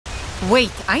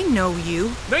Wait, I know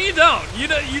you. No, you don't. You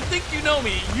think you know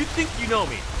me. You think you know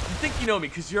me. You think you know me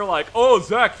because you're like, oh,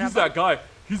 Zach, he's that guy.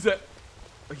 He's that.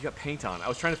 Oh, you got paint on. I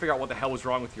was trying to figure out what the hell was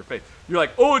wrong with your face. You're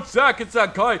like, oh, it's Zach. It's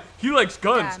that guy. He likes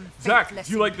guns. Damn, Zach,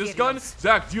 do you like this gun?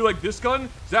 Zach, do you like this gun?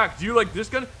 Zach, do you like this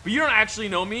gun? But you don't actually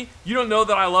know me. You don't know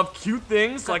that I love cute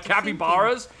things like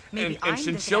capybaras and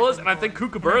chinchillas, and I think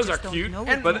kookaburras are cute.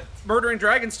 But murdering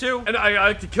dragons too. And I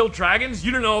like to kill dragons.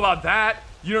 You don't know about that.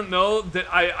 You don't know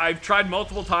that I've tried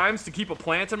multiple times to keep a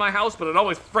plant in my house, but it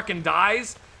always frickin'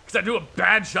 dies because I do a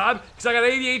bad job because I got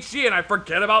ADHD and I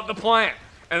forget about the plant.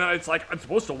 And then it's like, I'm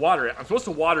supposed to water it. I'm supposed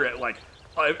to water it like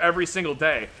every single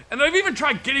day. And I've even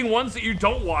tried getting ones that you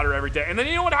don't water every day. And then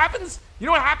you know what happens? You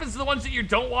know what happens to the ones that you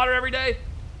don't water every day?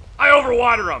 I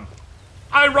overwater them.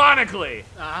 Ironically.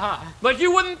 Like,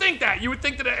 you wouldn't think that. You would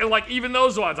think that, like, even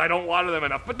those ones, I don't water them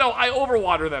enough. But no, I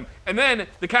overwater them. And then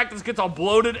the cactus gets all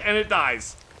bloated and it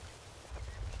dies.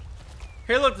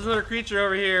 Hey, look, there's another creature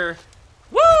over here.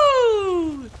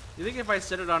 Woo! You think if I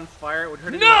set it on fire, it would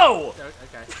hurt it? No!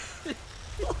 Okay.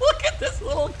 Look at this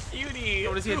little cutie.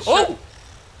 Oh!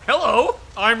 Hello!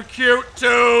 I'm cute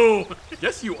too!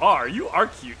 Yes, you are. You are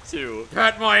cute too.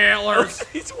 Pat my antlers.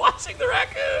 He's watching the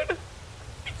raccoon.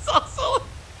 He's also.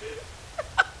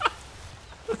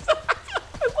 I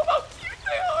love how cute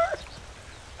they are.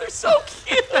 They're so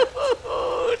cute.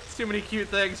 Too many cute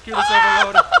things. Cuteness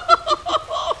overload.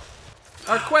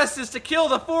 Our quest is to kill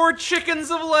the 4 chickens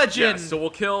of legend. Yeah, so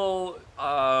we'll kill.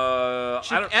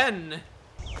 Chikên.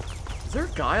 Is there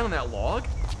a guy on that log?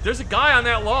 There's a guy on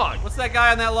that log. What's that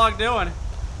guy on that log doing?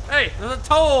 Hey, there's a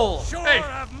toll. Hey.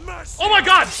 Oh my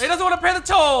God! He doesn't want to pay the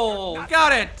toll.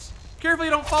 Got it. Carefully,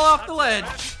 don't fall off the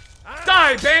ledge.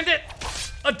 Die, bandit!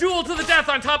 A duel to the death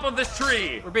on top of this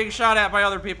tree. We're being shot at by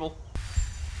other people.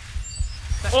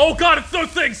 Oh God, it's those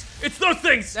things! It's those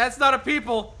things! That's not a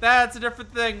people. That's a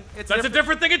different thing. That's a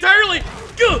different thing entirely!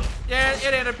 Gah! Yeah,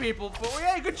 it ain't a people. But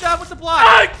yeah, good job with the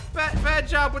block. Bad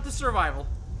job with the survival.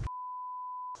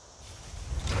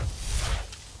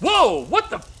 Whoa!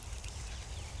 What the?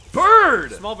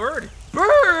 Bird! Small bird.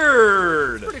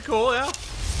 Bird! Pretty cool, yeah.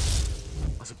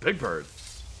 That's a big bird.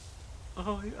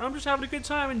 Oh, I'm just having a good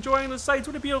time enjoying the sights.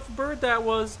 What a beautiful bird that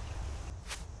was.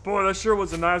 Boy, that sure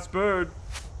was a nice bird.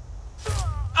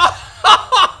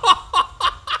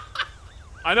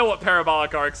 I know what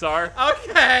parabolic arcs are.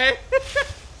 Okay.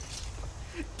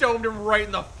 Domed him right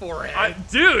in the forehead.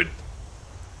 Dude!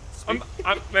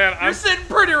 You're sitting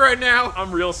pretty right now.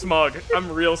 I'm real smug.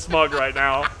 I'm real smug right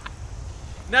now.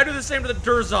 Now do the same to the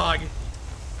Durzog.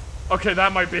 Okay,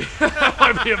 that might be that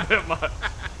might be a bit much.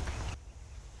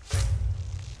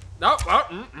 No,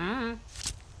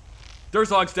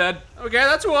 Durzog's dead. Okay,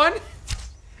 that's one.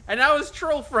 And now his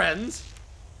troll friends.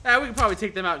 We can probably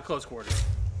take them out in close quarters.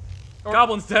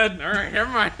 Goblin's dead. Alright, never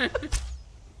mind.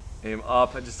 Aim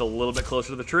up and just a little bit closer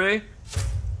to the tree.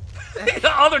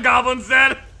 The other goblin's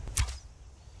dead.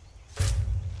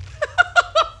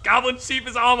 Goblin Chief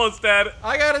is almost dead.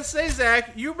 I gotta say,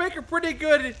 Zach, you make a pretty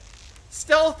good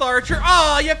stealth archer.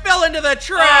 Oh, you fell into the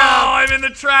trap. Oh, I'm in the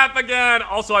trap again.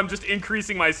 Also, I'm just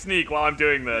increasing my sneak while I'm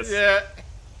doing this. Yeah.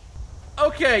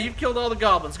 Okay, you've killed all the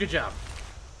goblins. Good job.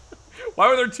 Why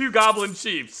were there 2 goblin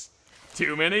chiefs?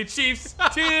 Too many chiefs.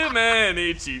 Too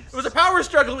many chiefs. It was a power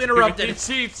struggle interrupted.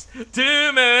 Too many chiefs.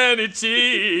 Too many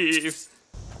chiefs.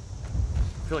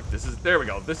 I feel like this is. There we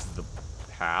go. This is the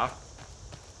path.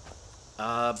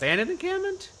 Bandit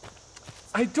encampment?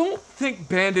 I don't think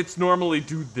bandits normally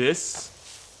do this.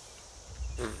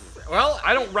 Well,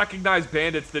 I don't recognize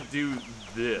bandits that do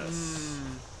this.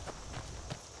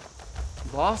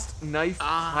 Lost Knife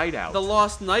Hideout. The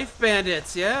Lost Knife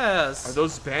Bandits, yes. Are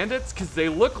those bandits? Because they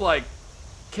look like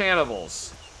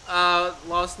cannibals.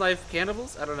 Lost Knife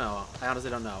Cannibals? I don't know. I honestly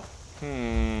don't know.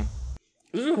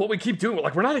 This is what we keep doing.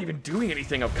 Like, we're not even doing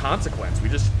anything of consequence. We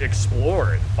just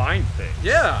explore and find things.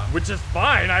 Yeah. Which is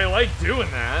fine. I like doing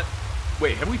that.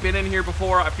 Wait, have we been in here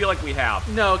before? I feel like we have.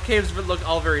 No, caves look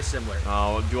all very similar.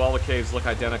 Oh, do all the caves look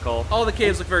identical? All the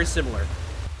caves look very similar.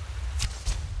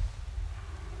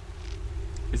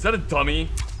 Is that a dummy?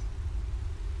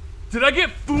 Did I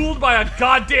get fooled by a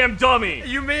goddamn dummy?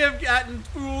 You may have gotten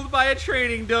fooled by a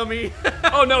trading dummy.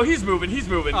 Oh no, he's moving, he's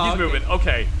moving, he's moving.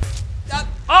 Okay.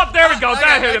 Oh, there we go.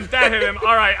 That hit him, that hit him.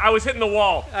 All right, I was hitting the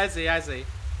wall. I see.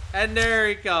 And there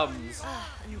he comes.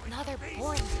 Another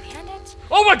boring bandit?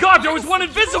 Oh my God, there was one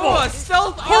invisible. Oh, a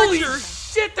stealth Holy archer.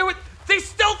 shit, they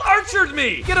stealth archered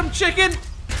me. Get him, Chikên.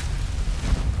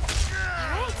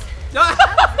 Yo!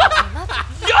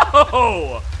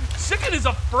 Chikên is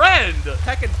a friend!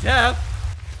 Heck of death.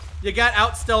 You got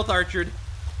out stealth archered.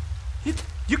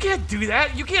 You You can't do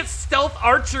that. You can't stealth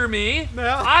archer me.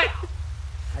 No.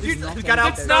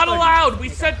 It's not allowed. We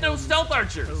said no stealth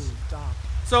archers.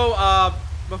 So,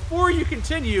 before you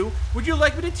continue, would you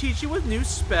like me to teach you a new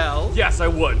spell? Yes, I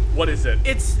would. What is it?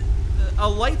 It's a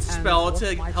light spell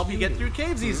to help you get through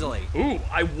caves easily. Ooh,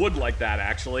 I would like that,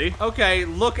 actually. Okay,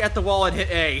 look at the wall and hit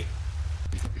A.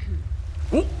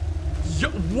 Ooh.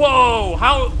 Whoa,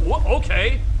 how,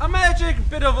 okay. A magic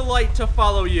bit of a light to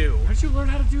follow you. How did you learn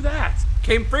how to do that?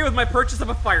 Came free with my purchase of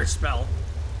a fire spell.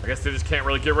 I guess they just can't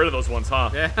really get rid of those ones, huh?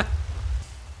 Yeah.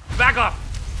 Back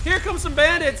off. Here come some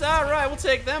bandits. All right, we'll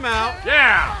take them out.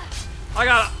 Yeah. I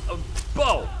got a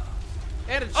bow.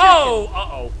 And a chicken. Oh,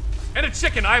 uh-oh. And a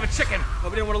chicken. I have a chicken.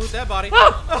 Hope we didn't want to loot that body.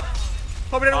 Ah!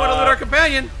 Hope we didn't want to loot our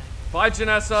companion. Bye,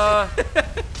 Janessa.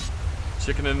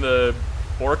 Chicken in the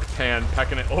orc pan,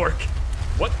 pecking at orc.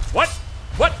 What?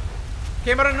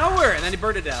 Came out of nowhere, and then he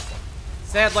burned to death.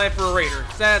 Sad life for a raider.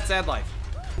 Sad life.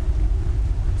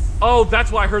 Oh,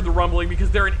 that's why I heard the rumbling, because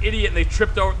they're an idiot and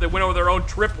they went over their own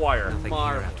tripwire.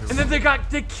 And then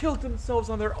they killed themselves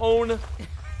on their own.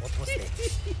 What was it?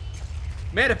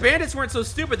 Man, if bandits weren't so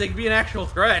stupid, they could be an actual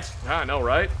threat. Yeah, I know,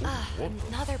 right?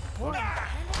 Another boring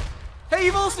bandit. Hey,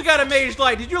 you've also got a mage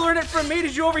light. Did you learn it from me?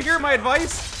 Did you overhear my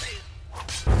advice?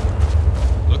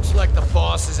 Looks like the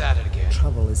boss is at it again.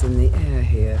 Trouble is in the air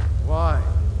here. Why?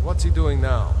 What's he doing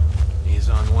now? He's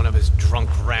on one of his drunk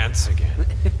rants again.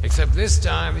 Except this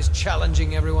time he's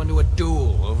challenging everyone to a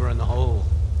duel over in the hole.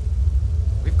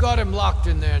 We've got him locked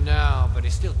in there now, but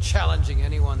he's still challenging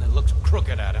anyone that looks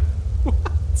crooked at him.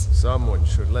 Someone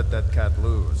should let that cat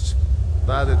loose.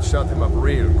 That'd shut him up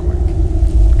real quick.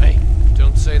 Hey,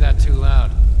 don't say that too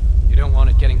loud. You don't want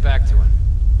it getting back to him.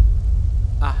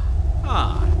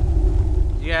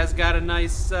 You guys got a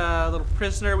nice little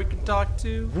prisoner we can talk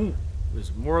to? Ooh.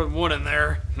 There's more than one in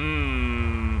there.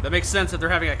 That makes sense if they're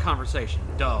having a conversation.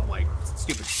 Duh, like,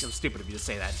 stupid. It was stupid of you to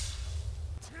say that.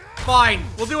 Fine,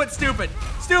 we'll do it stupid.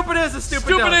 Stupid is as stupid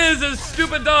does. Stupid is as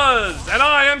stupid does, and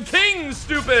I am King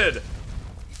Stupid.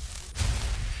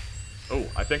 Oh,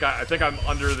 I think I'm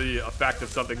under the effect of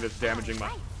something that's damaging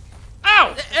my.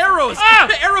 Ow! The arrows. Ah!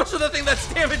 The arrows are the thing that's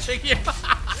damaging you.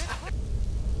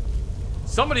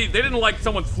 They didn't like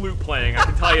someone's flute playing, I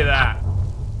can tell you that.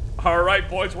 All right,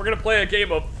 boys, we're gonna play a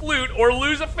game of flute or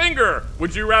lose a finger.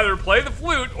 Would you rather play the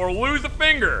flute or lose a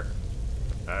finger?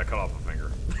 Cut off a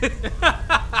finger.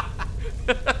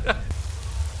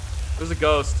 There's a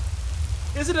ghost.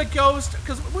 Is it a ghost?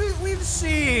 Because we've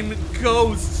seen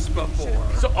ghosts before.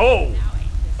 So,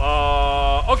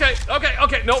 okay.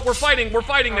 No, we're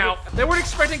fighting now. They weren't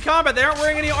expecting combat. They aren't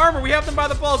wearing any armor. We have them by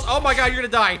the balls. Oh my god, you're gonna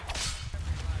die.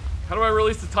 How do I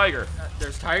release the tiger?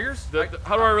 There's tigers?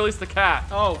 How do I release the cat?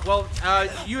 Oh, well,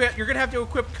 you're gonna have to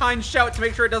equip Kind Shout to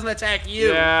make sure it doesn't attack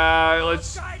you. Yeah,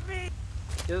 let's...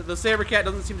 The saber cat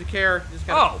doesn't seem to care. Just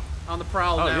kind of on the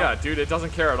prowl now. Oh, yeah, dude, it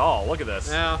doesn't care at all. Look at this.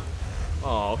 Yeah.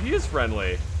 Oh, he is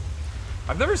friendly.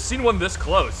 I've never seen one this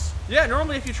close. Yeah,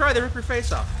 normally if you try, they rip your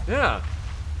face off. Yeah.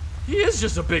 He is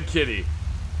just a big kitty.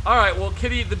 All right, well,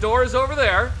 kitty, the door is over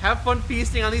there. Have fun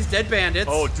feasting on these dead bandits.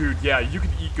 Oh, dude, yeah, you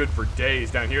can eat good for days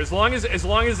down here. As long as it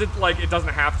it doesn't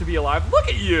have to be alive. Look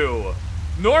at you.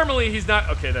 Normally he's not.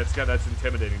 Okay, that's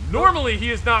intimidating. Normally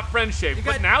he is not friend-shaped,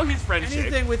 but now he's friend-shaped.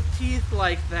 Anything with teeth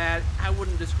like that, I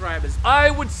wouldn't describe as. I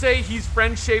would say he's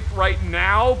friend-shaped right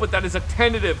now, but that is a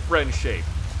tentative friend shape.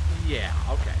 Yeah.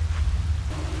 Okay.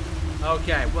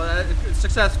 Okay. Well,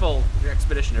 successful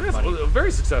expedition, everybody. Yes, a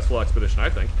very successful expedition,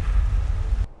 I think.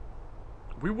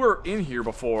 We were in here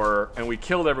before, and we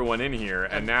killed everyone in here,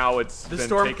 and now it's been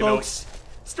taken over.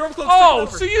 Stormcloaks. Oh,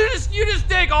 so you just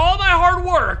take all my hard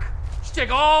work. Just take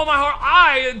all my hard.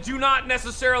 I do not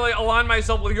necessarily align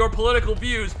myself with your political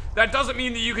views. That doesn't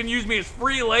mean that you can use me as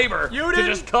free labor to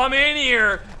just come in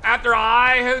here after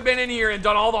I have been in here and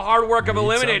done all the hard work of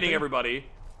eliminating everybody.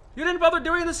 You didn't bother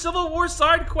doing the Civil War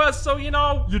side quest, so you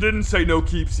know. You didn't say no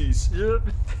keepsies.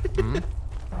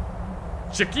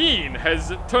 Chikên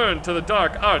has turned to the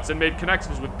dark arts and made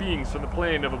connections with beings from the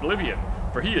plane of oblivion,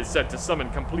 for he is said to summon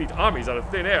complete armies out of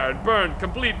thin air and burn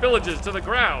complete villages to the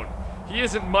ground. He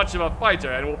isn't much of a fighter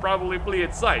and will probably flee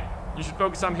at sight. You should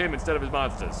focus on him instead of his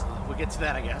monsters. We'll get to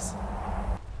that, I guess.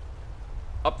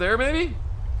 Up there, maybe?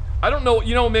 I don't know.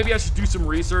 You know, maybe I should do some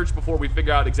research before we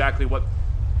figure out exactly what...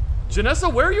 Janessa,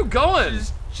 where are you going?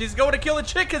 She's going to kill the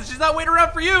chickens. She's not waiting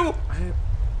around for you.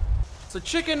 So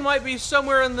Chícken might be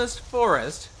somewhere in this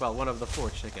forest. Well, one of the 4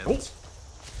 chickens.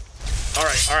 All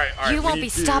right. You won't be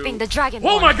stopping the Dragonborn.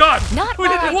 Oh my god! Not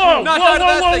Whoa!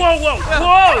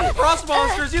 Frost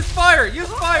monsters, use fire! Use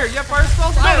fire! You have fire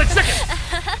spells? No, the chicken!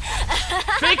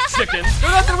 Fake chickens!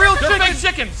 They're not the real chickens! They're fake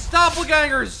chickens!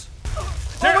 Doppelgangers!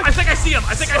 There, I think I see him.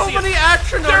 I think I see him. So many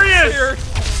astronauts There he is. here.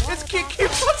 It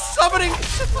keeps on summoning.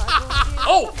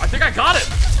 Oh, I think I got him.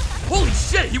 Holy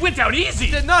shit, he went down easy.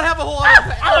 Did not have a whole lot of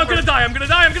Oh, I'm gonna die. I'm gonna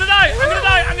die. I'm gonna die. I'm gonna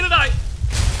die. I'm gonna die.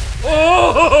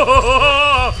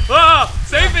 Oh!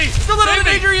 Save me! Still not in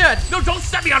danger yet. No, don't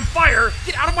set me on fire.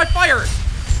 Get out of my fire.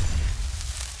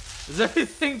 Is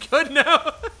everything good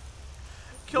now?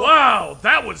 Wow,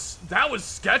 that was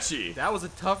sketchy. That was a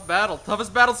tough battle.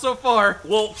 Toughest battle so far.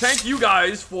 Well, thank you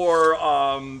guys for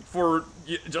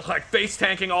just like face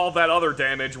tanking all that other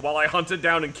damage while I hunted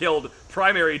down and killed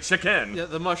primary Chikên. Yeah,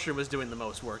 the mushroom was doing the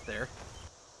most work there.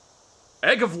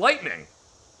 Egg of lightning.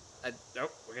 Oh,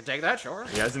 we can take that, sure.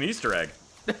 He has an Easter egg.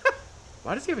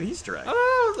 Why does he have an Easter egg?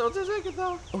 Oh, don't just take it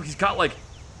though. Oh, he's got like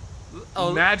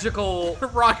magical.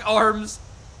 Rock arms.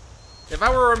 If I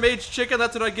were a mage chicken,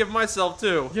 that's what I'd give myself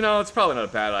too. You know, it's probably not a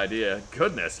bad idea.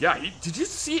 Goodness, yeah. Did you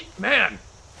see, man?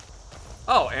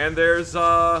 Oh, and there's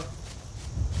What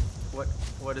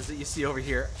is it you see over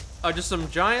here? Oh, just some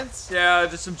giants? yeah,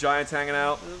 just some giants hanging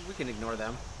out. We can ignore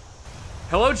them.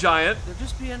 Hello, giant. They're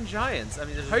just being giants. I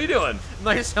mean, there's How you doing? a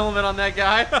nice helmet on that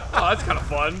guy. Oh, that's kind of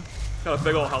fun. Got a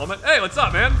big old helmet. Hey, what's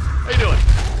up, man? How you doing?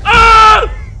 Ah!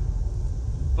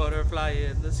 Butterfly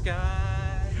in the sky.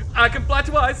 I can fly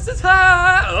twice as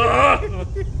high.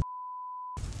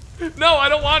 No, I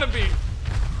don't want to be.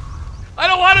 I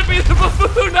don't want to be the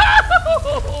buffoon.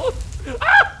 No!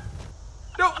 Ah!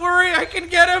 Don't worry, I can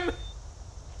get him.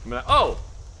 Oh.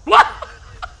 What?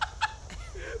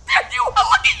 That's you.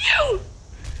 Oh, look at you.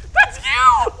 That's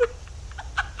you.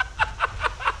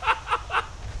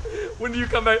 When do you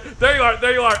come back? There you are.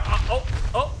 There you are. Oh.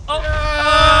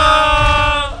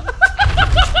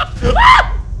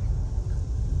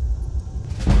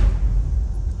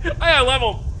 I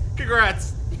leveled.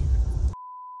 Congrats.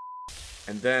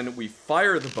 And then we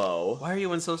fire the bow. Why are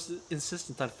you so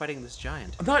insistent on fighting this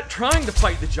giant? I'm not trying to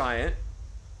fight the giant.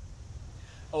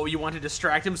 Oh, you want to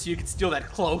distract him so you can steal that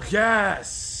cloak?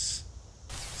 Yes.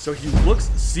 So he looks.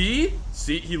 See,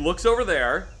 he looks over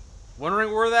there.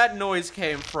 Wondering where that noise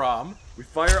came from. We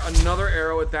fire another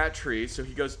arrow at that tree, so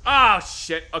he goes, ah,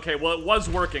 shit. Okay, well, it was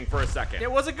working for a second.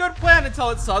 It was a good plan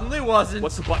until it suddenly wasn't.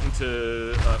 What's the button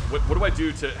to, what do I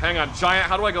do to, hang on, giant,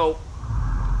 how do I go,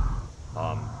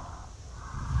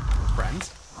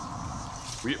 friends?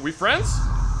 We friends?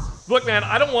 Look, man,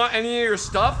 I don't want any of your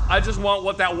stuff. I just want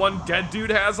what that one dead dude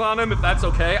has on him, if that's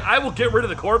okay. I will get rid of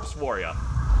the corpse for you.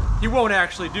 He won't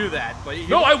actually do that, but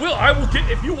No, I will get,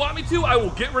 if you want me to, I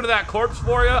will get rid of that corpse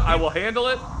for you. I will handle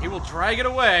it. He will drag it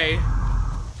away.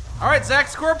 All right,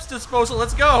 Zach's corpse disposal,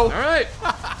 let's go. All right.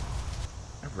 All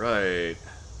right.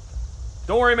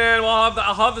 Don't worry, man, I'll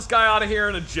have this guy out of here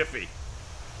in a jiffy.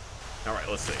 All right,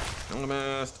 let's see.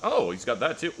 Oh, he's got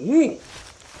that too. Ooh,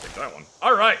 take that one.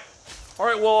 All right. All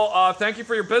right, well, thank you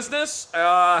for your business.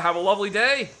 Have a lovely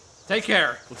day. Take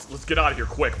care. Let's get out of here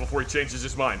quick before he changes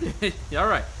his mind. All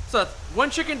right. So one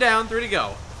chicken down, 3 to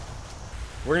go.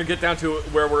 We're gonna get down to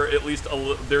where we're at least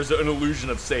there's an illusion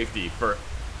of safety for.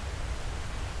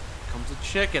 Comes a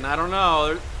chicken. I don't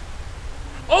know.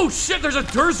 Oh shit! There's a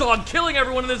Durzog killing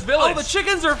everyone in this village. Oh, the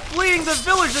chickens are fleeing the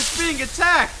village that's being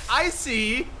attacked. I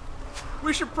see.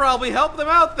 We should probably help them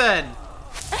out then.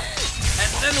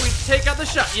 And then we take out the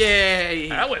shot. Yay!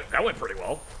 That went pretty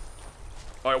well.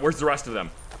 All right, where's the rest of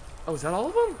them? Oh, is that all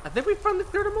of them? I think we finally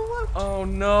cleared them all out. Oh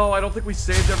no, I don't think we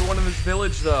saved everyone in this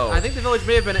village though. I think the village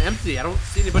may have been empty. I don't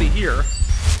see anybody here.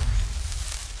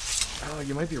 Oh,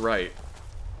 you might be right.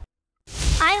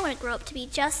 I want to grow up to be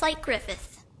just like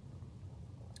Griffith.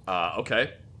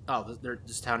 Okay. Oh,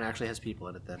 this town actually has people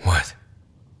in it then. What?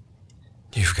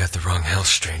 You've got the wrong house,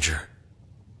 stranger.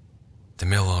 The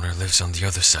mill owner lives on the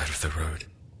other side of the road.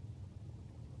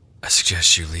 I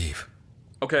suggest you leave.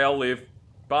 Okay, I'll leave.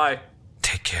 Bye.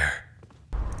 Take care.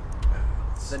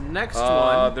 The next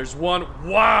one. There's one.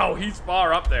 Wow, he's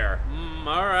far up there.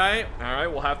 All right. All right,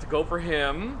 we'll have to go for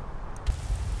him.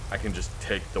 I can just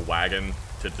take the wagon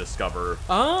to discover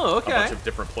Oh, okay. a bunch of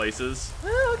different places.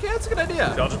 Okay, that's a good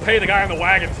idea. So I'll just pay the guy on the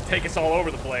wagon to take us all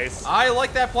over the place. I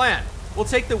like that plan. We'll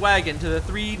take the wagon to the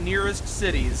 3 nearest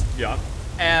cities. Yeah.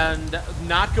 And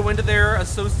not go into their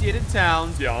associated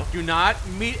towns. Yeah. Do not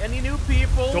meet any new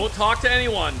people. Don't talk to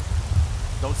anyone.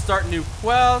 Don't start new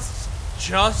quests.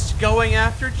 Just going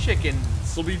after chickens.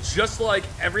 It'll be just like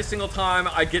every single time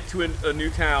I get to a new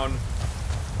town.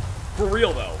 For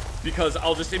real though, because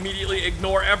I'll just immediately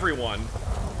ignore everyone,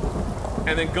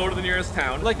 and then go to the nearest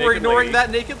town. Like we're ignoring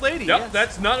that naked lady. Yep,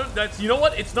 yes. that's you know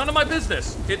what? It's none of my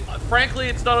business. Frankly,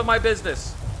 it's none of my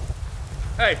business.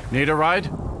 Hey. Need a ride?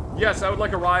 Yes, I would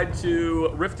like a ride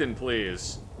to Riften,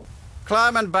 please.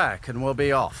 Climbing back and we'll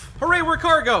be off. Hooray, we're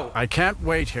cargo! I can't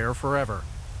wait here forever.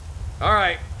 All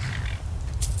right.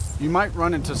 You might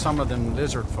run into some of them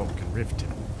lizard folk in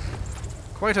Riften.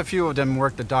 Quite a few of them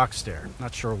work the docks there.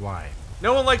 Not sure why.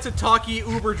 No one likes a talky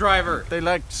Uber driver. They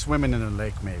like swimming in a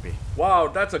lake, maybe. Wow,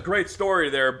 that's a great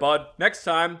story there, bud. Next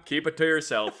time, keep it to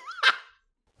yourself.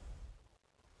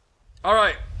 All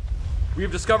right.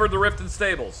 We've discovered the Riften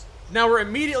stables. Now we're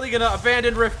immediately gonna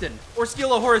abandon Riften or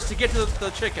steal a horse to get to the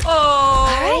Chikên.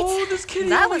 Oh, right. this kitty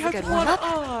That only was a has good one one-up.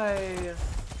 eye.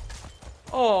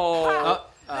 Oh.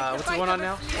 What's going on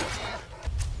now?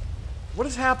 What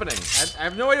is happening? I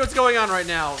have no idea what's going on right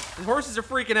now. The horses are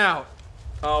freaking out.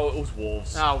 Oh, it was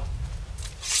wolves. Oh.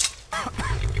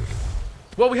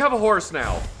 Well, we have a horse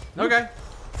now. Okay.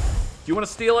 Do you want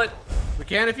to steal it? We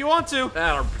can if you want to.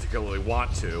 I don't particularly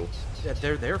want to. Yeah,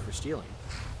 they're there for stealing.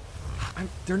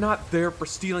 They're not there for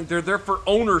stealing. They're there for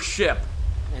ownership.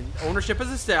 And ownership is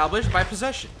established by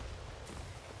possession.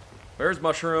 Where's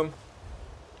Mushroom?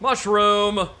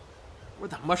 Mushroom! Where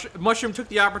the mushroom took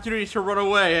the opportunity to run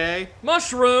away, eh?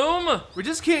 Mushroom! We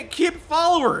just can't keep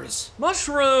followers.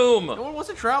 Mushroom! No one wants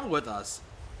to travel with us.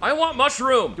 I want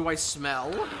Mushroom! Do I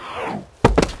smell?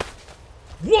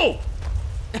 Whoa!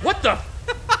 What the?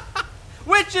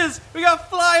 Witches! We got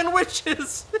flying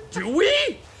witches! Do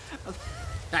we?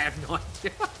 I have no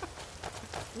idea.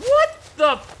 What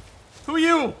the? Who are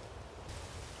you?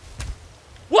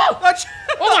 Whoa!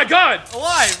 Oh my god!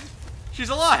 Alive! She's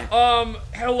alive!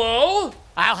 Hello?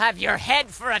 I'll have your head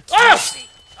for a Ah! trophy.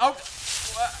 Oh,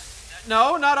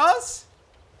 no, not us?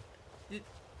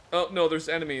 Oh, no, there's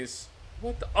enemies.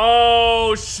 What the?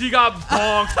 Oh, she got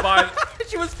bonked by...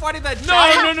 She was fighting that No,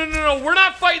 giant! no, we're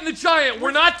not fighting the giant.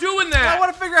 We're not doing that. I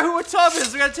want to figure out who a tub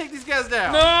is. We gotta take these guys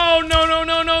down.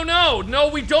 No,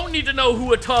 we don't need to know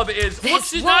who a tub is. Look,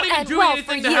 she's not even doing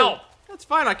anything to help. That's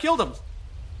fine, I killed him.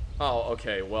 Oh,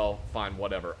 okay, well, fine,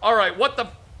 whatever. All right, what the...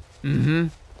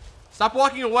 Stop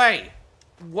walking away.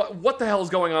 What the hell is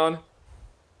going on?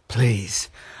 Please,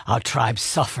 our tribe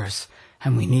suffers,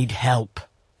 and we need help.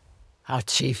 Our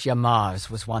chief Yamars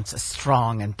was once a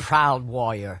strong and proud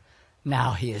warrior.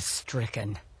 Now he is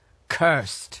stricken,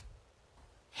 cursed.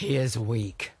 He is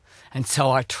weak, and so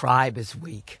our tribe is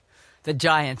weak. The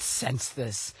giants sense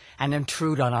this and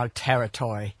intrude on our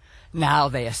territory. Now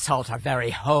they assault our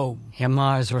very home.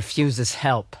 Yamars refuses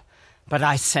help, but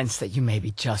I sense that you may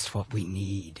be just what we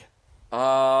need.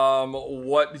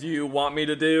 What do you want me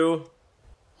to do?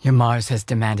 Yamars has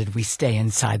demanded we stay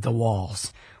inside the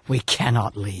walls. We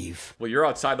cannot leave. Well, you're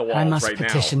outside the walls I must right now.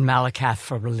 petition Malakath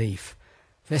for relief.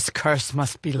 This curse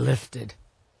must be lifted.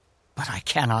 But I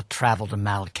cannot travel to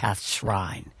Malakath's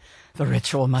shrine. The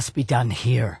ritual must be done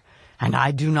here, and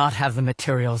I do not have the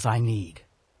materials I need.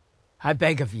 I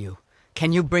beg of you,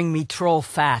 can you bring me troll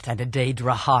fat and a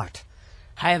Daedra heart?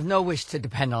 I have no wish to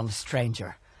depend on a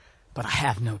stranger, but I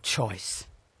have no choice.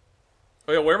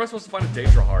 Oh yeah, where am I supposed to find a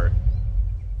Daedra heart?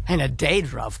 And a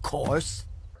Daedra, of course.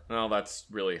 Oh, that's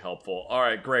really helpful. All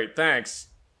right, great, thanks.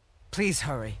 Please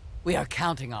hurry. We are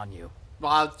counting on you.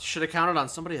 Well, I should have counted on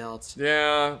somebody else.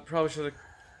 Yeah, probably should have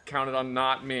counted on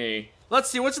not me. Let's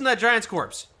see, what's in that giant's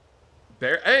corpse?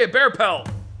 Hey, a bear pelt.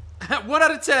 1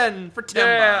 out of 10 for Timba.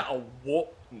 Yeah,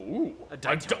 ooh.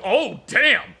 Oh,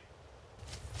 damn.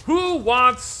 Who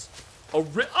wants a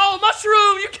oh,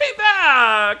 Mushroom, you came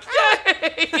back!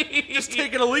 Yay! Just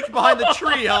taking a leak behind the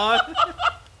tree, huh?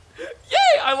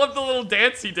 Yay! I love the little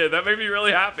dance he did. That made me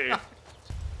really happy.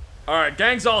 All right,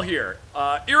 gang's all here.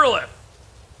 Irilith.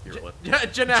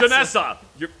 Janessa.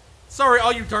 Sorry,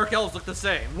 all you dark elves look the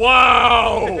same.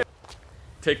 Wow!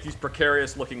 Take these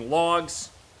precarious-looking logs.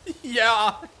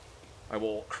 Yeah. I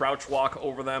will crouch walk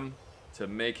over them to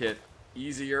make it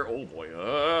easier. Oh boy.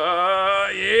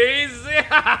 Easy!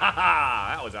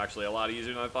 That was actually a lot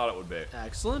easier than I thought it would be.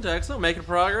 Excellent, excellent. Making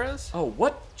progress. Oh,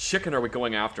 what Chikên are we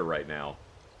going after right now?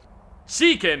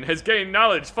 Chícken has gained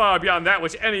knowledge far beyond that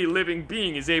which any living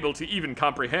being is able to even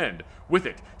comprehend. With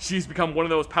it, she's become one of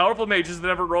those powerful mages that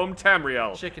ever roamed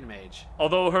Tamriel. Chicken mage.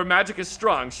 Although her magic is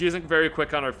strong, she isn't very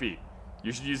quick on her feet.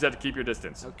 You should use that to keep your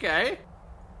distance. Okay.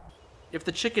 If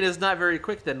the Chikên is not very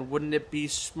quick, then wouldn't it be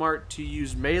smart to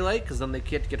use melee? Because then they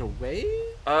can't get away?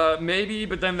 Maybe,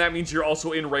 but then that means you're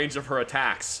also in range of her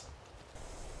attacks.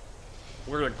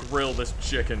 We're gonna grill this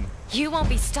Chikên. You won't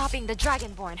be stopping the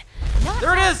Dragonborn. Not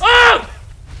There it is! Ah!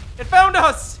 It found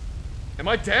us! Am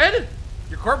I dead?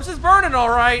 Your corpse is burning, all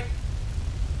right.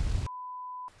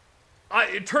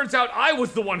 It turns out I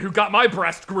was the one who got my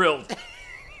breast grilled.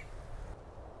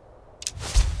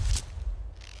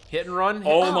 Hit and run.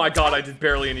 Oh my god, I did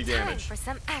barely any time damage. for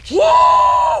some action.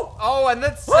 Whoa! Oh, and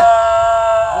that's... Whoa!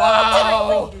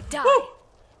 Wow. Ready to die.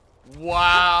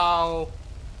 Wow.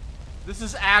 This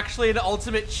is actually an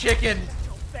ultimate chicken.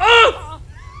 Oh!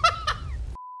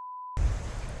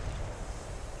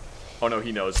 Oh no,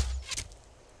 he knows.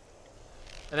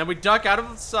 And then we duck out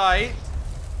of sight.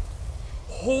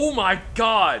 Oh my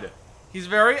god. He's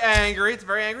very angry. It's a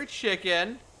very angry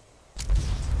chicken.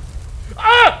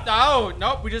 Ah! Oh,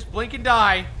 nope. We just blink and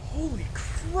die. Holy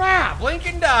crap. Blink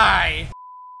and die.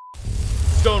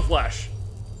 Stone flesh.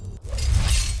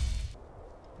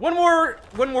 One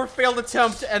more failed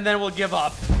attempt, and then we'll give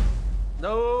up.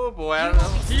 No, boy, I don't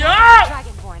know. Yeah!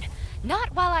 Dragonborn.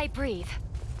 Not while I breathe.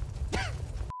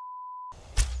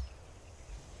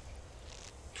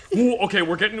 Ooh, okay,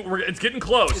 it's getting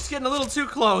close. It's getting a little too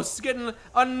close. It's getting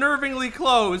unnervingly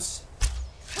close.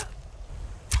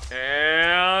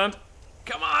 And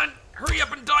Come on, hurry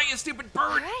up and die, you stupid bird.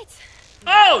 All right.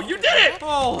 oh, you did it!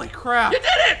 Holy crap. You did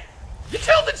it! You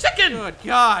killed the chicken! Good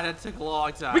God, that took a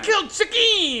long time. We killed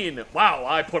Chikên! Wow,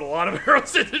 I put a lot of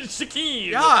arrows into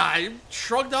Chikên. Yeah, I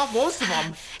shrugged off most of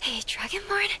them. Hey,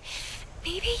 Dragonborn.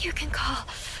 Maybe you can call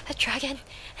a dragon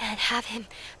and have him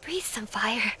breathe some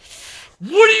fire.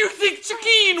 What do you think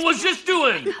Chikên was just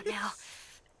doing? Find out now.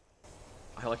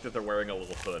 I like that they're wearing a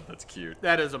little hood. That's cute.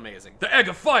 That is amazing. The egg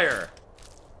of fire!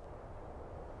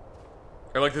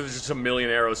 I like that there's just a million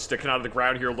arrows sticking out of the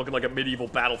ground here looking like a medieval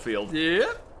battlefield.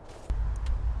 Yep.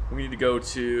 We need to go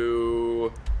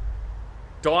to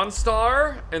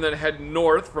Dawnstar and then head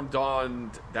north from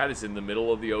Dawn. That is in the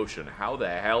middle of the ocean. How the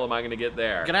hell am I going to get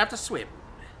there? Gonna have to swim.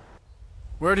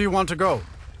 Where do you want to go?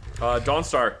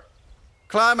 Dawnstar.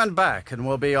 Climb and back, and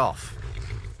we'll be off.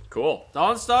 Cool.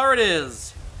 Dawnstar it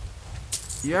is.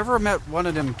 You ever met one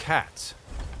of them cats?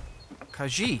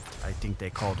 Khajiit, I think they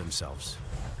call themselves.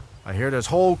 I hear there's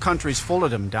whole countries full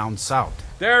of them down south.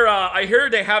 They're, I hear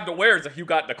they have the wares if you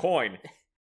got the coin.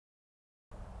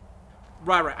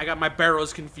 Right. I got my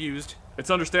barrows confused. It's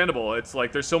understandable. It's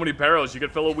like there's so many barrows you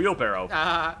could fill a wheelbarrow.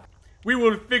 We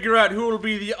will figure out who will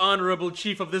be the honorable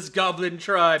chief of this goblin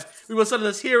tribe. We will settle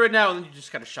this here and now, and then you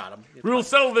just kind of shot him. We will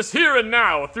settle this here and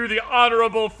now through the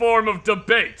honorable form of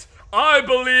debate. I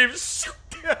believe...